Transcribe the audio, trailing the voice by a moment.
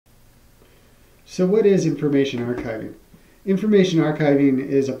So what is information archiving? Information archiving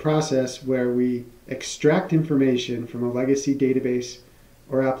is a process where we extract information from a legacy database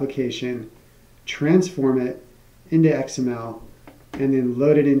or application, transform it into XML, and then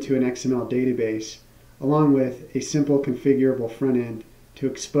load it into an XML database, along with a simple configurable front end to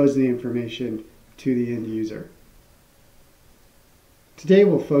expose the information to the end user. Today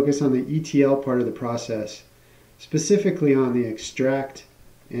we'll focus on the ETL part of the process, specifically on the extract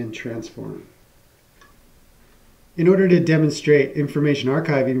and transform. In order to demonstrate information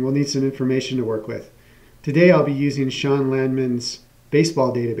archiving, we'll need some information to work with. Today I'll be using Sean Landman's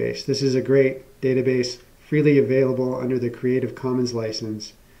baseball database. This is a great database, freely available under the Creative Commons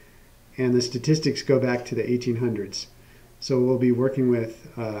license, and the statistics go back to the 1800s. So we'll be working with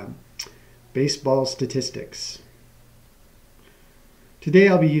baseball statistics. Today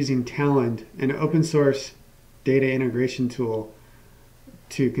I'll be using Talend, an open source data integration tool,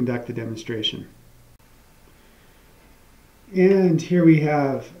 to conduct the demonstration. And here we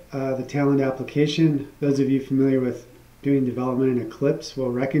have the Talend application. Those of you familiar with doing development in Eclipse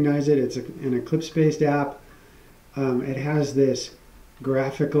will recognize it. It's an Eclipse-based app. It has this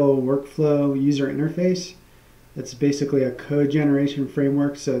graphical workflow user interface. It's basically a code generation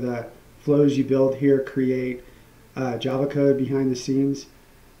framework, so the flows you build here create Java code behind the scenes.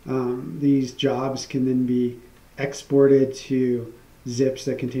 These jobs can then be exported to zips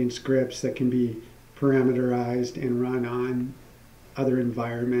that contain scripts that can be parameterized and run on other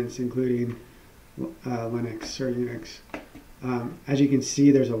environments, including Linux or Unix. As you can see,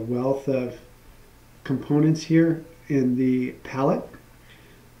 there's a wealth of components here in the palette.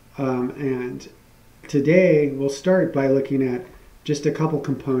 And today we'll start by looking at just a couple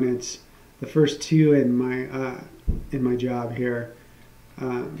components. The first two in my job here,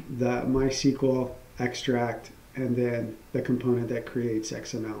 the MySQL extract, and then the component that creates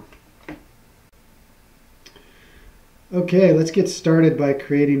XML. Okay, let's get started by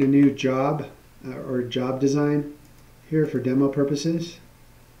creating a new job or job design here for demo purposes.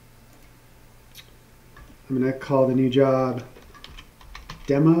 I'm going to call the new job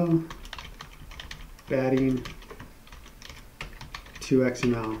Demo Batting to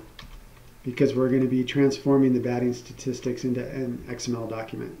XML because we're going to be transforming the batting statistics into an XML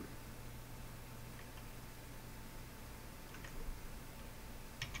document.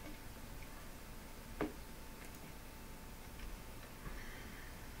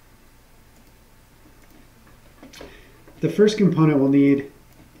 The first component we'll need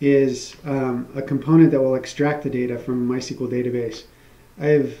is a component that will extract the data from a MySQL database.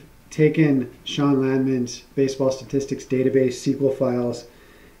 I've taken Sean Landman's baseball statistics database SQL files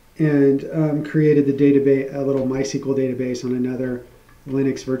and created the database, a little MySQL database on another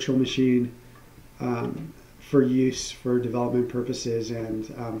Linux virtual machine for use for development purposes and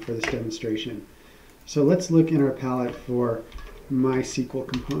for this demonstration. So let's look in our palette for MySQL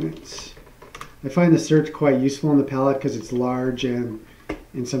components. I find the search quite useful in the palette because it's large and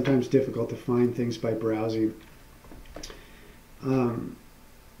sometimes difficult to find things by browsing. You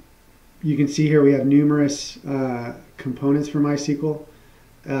can see here we have numerous components for MySQL.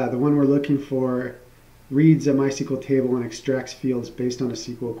 The one we're looking for reads a MySQL table and extracts fields based on a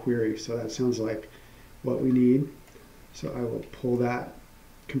SQL query. So that sounds like what we need. So I will pull that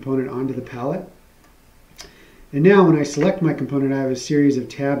component onto the palette. And now when I select my component, I have a series of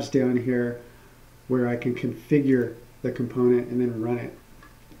tabs down here where I can configure the component and then run it,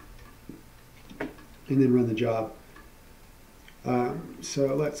 and then run the job.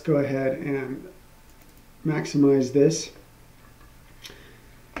 So let's go ahead and maximize this.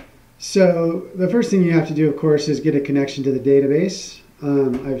 So the first thing you have to do, of course, is get a connection to the database.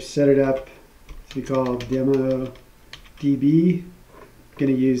 I've set it up to be called Demo DB. I'm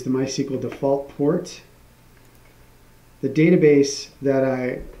going to use the MySQL default port. The database that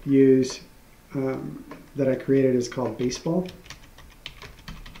I use that I created is called Baseball.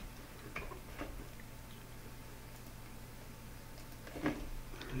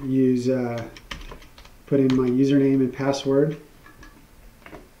 Put in my username and password.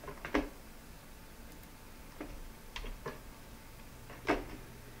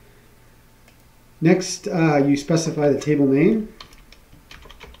 Next, you specify the table name.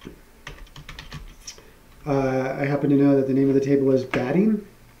 I happen to know that the name of the table is batting.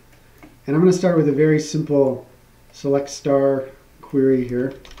 And I'm going to start with a very simple select star query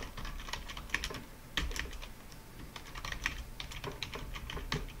here.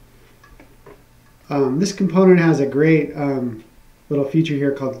 This component has a great little feature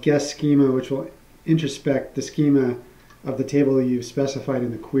here called guess schema, which will introspect the schema of the table you've specified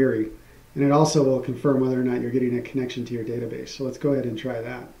in the query. And it also will confirm whether or not you're getting a connection to your database. So let's go ahead and try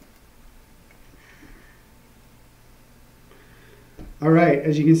that. All right,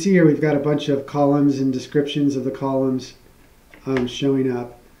 as you can see here, we've got a bunch of columns and descriptions of the columns showing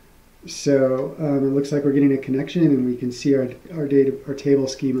up. So it looks like we're getting a connection, and we can see our table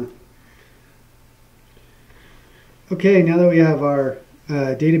schema. Okay, now that we have our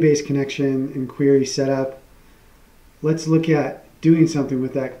database connection and query set up, let's look at doing something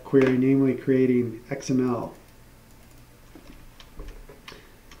with that query, namely creating XML.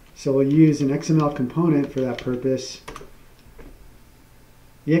 So we'll use an XML component for that purpose.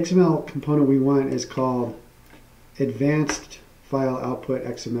 The XML component we want is called Advanced File Output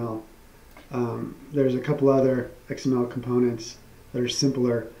XML. There's a couple other XML components that are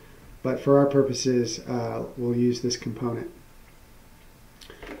simpler, but for our purposes, we'll use this component.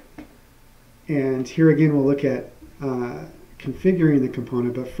 And here again, we'll look at configuring the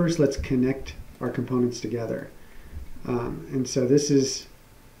component, but first let's connect our components together. And so we're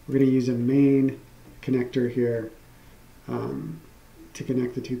going to use a main connector here to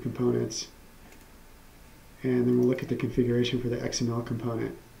connect the two components. And then we'll look at the configuration for the XML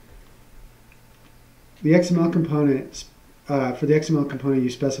component. The XML component, for the XML component, you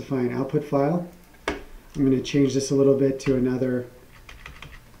specify an output file. I'm going to change this a little bit to another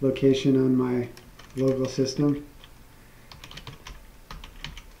location on my local system.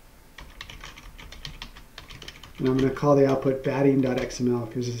 And I'm going to call the output batting.xml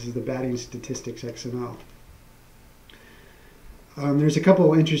because this is the batting statistics XML. There's a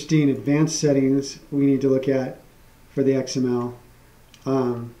couple interesting advanced settings we need to look at for the XML.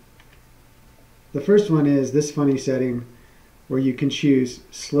 The first one is this funny setting where you can choose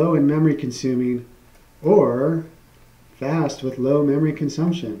slow and memory consuming or fast with low memory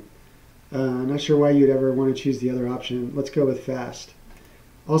consumption. I'm not sure why you'd ever want to choose the other option. Let's go with fast.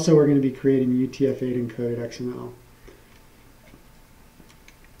 Also, we're going to be creating UTF-8 encoded XML.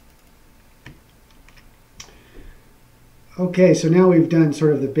 Okay, so now we've done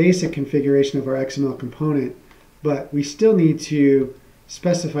sort of the basic configuration of our XML component, but we still need to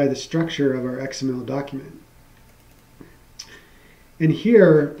specify the structure of our XML document. And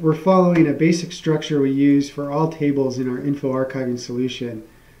here, we're following a basic structure we use for all tables in our info archiving solution.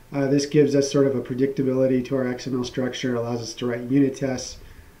 This gives us sort of a predictability to our XML structure, allows us to write unit tests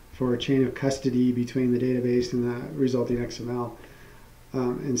for a chain of custody between the database and the resulting XML.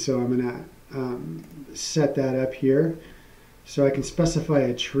 And so I'm going to set that up here. So I can specify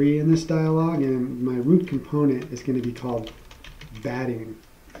a tree in this dialog, and my root component is going to be called batting,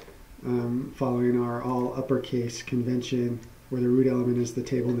 following our all uppercase convention where the root element is the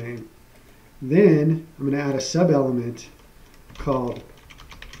table name. Then I'm going to add a sub-element called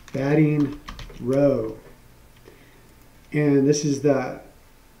batting row. And this is the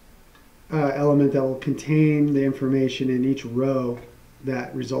element that will contain the information in each row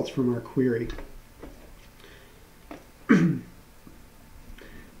that results from our query.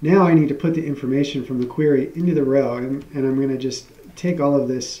 Now I need to put the information from the query into the row, and I'm going to just take all of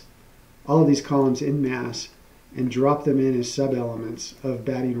these columns in mass and drop them in as sub-elements of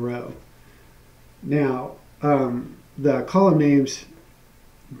batting row. Now, the column names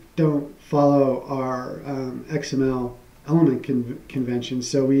don't follow our XML element convention,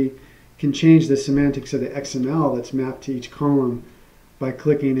 so we can change the semantics of the XML that's mapped to each column by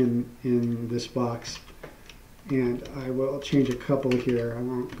clicking in this box. And I will change a couple here. I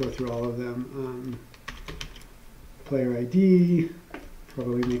won't go through all of them. Player ID,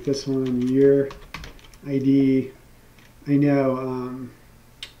 probably make this one year ID. I know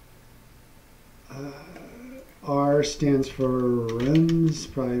R stands for runs,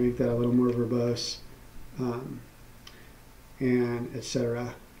 probably make that a little more verbose, and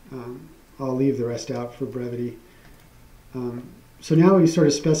etc. I'll leave the rest out for brevity. So now we've sort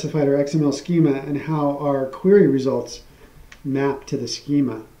of specified our XML schema and how our query results map to the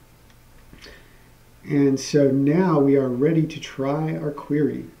schema. And so now we are ready to try our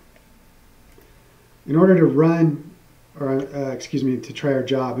query. In order to run, to try our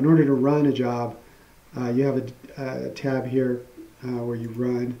job, in order to run a job, you have a tab here where you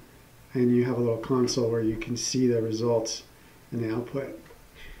run, and you have a little console where you can see the results and the output.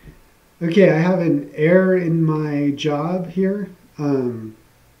 Okay, I have an error in my job here.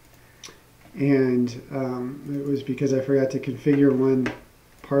 It was because I forgot to configure one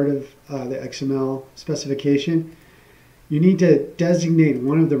part of the XML specification. You need to designate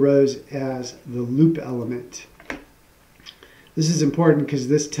one of the rows as the loop element. This is important because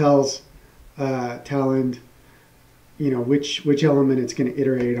this tells Talend, which element it's going to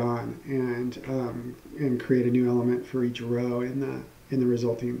iterate on and create a new element for each row in the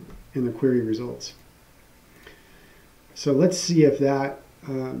query results. So let's see if that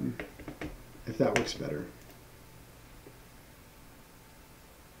works better.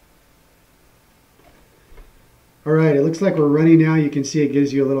 All right, it looks like we're running now. You can see it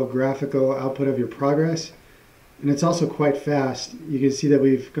gives you a little graphical output of your progress. And it's also quite fast. You can see that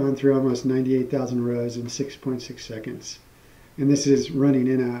we've gone through almost 98,000 rows in 6.6 seconds. And this is running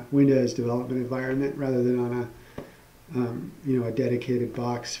in a Windows development environment rather than on a dedicated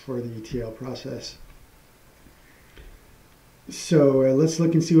box for the ETL process. So let's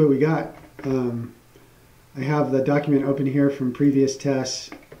look and see what we got. I have the document open here from previous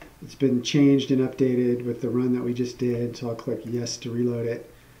tests. It's been changed and updated with the run that we just did, so I'll click yes to reload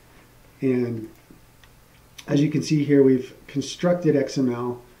it. And as you can see here, we've constructed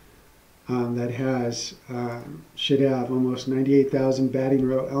XML that should have almost 98,000 batting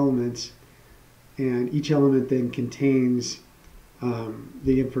row elements, and each element then contains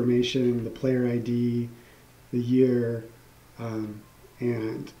the information, the player ID, the year,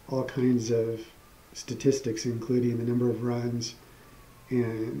 and all kinds of statistics, including the number of runs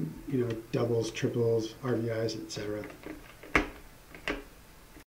and doubles, triples, RBIs, etc.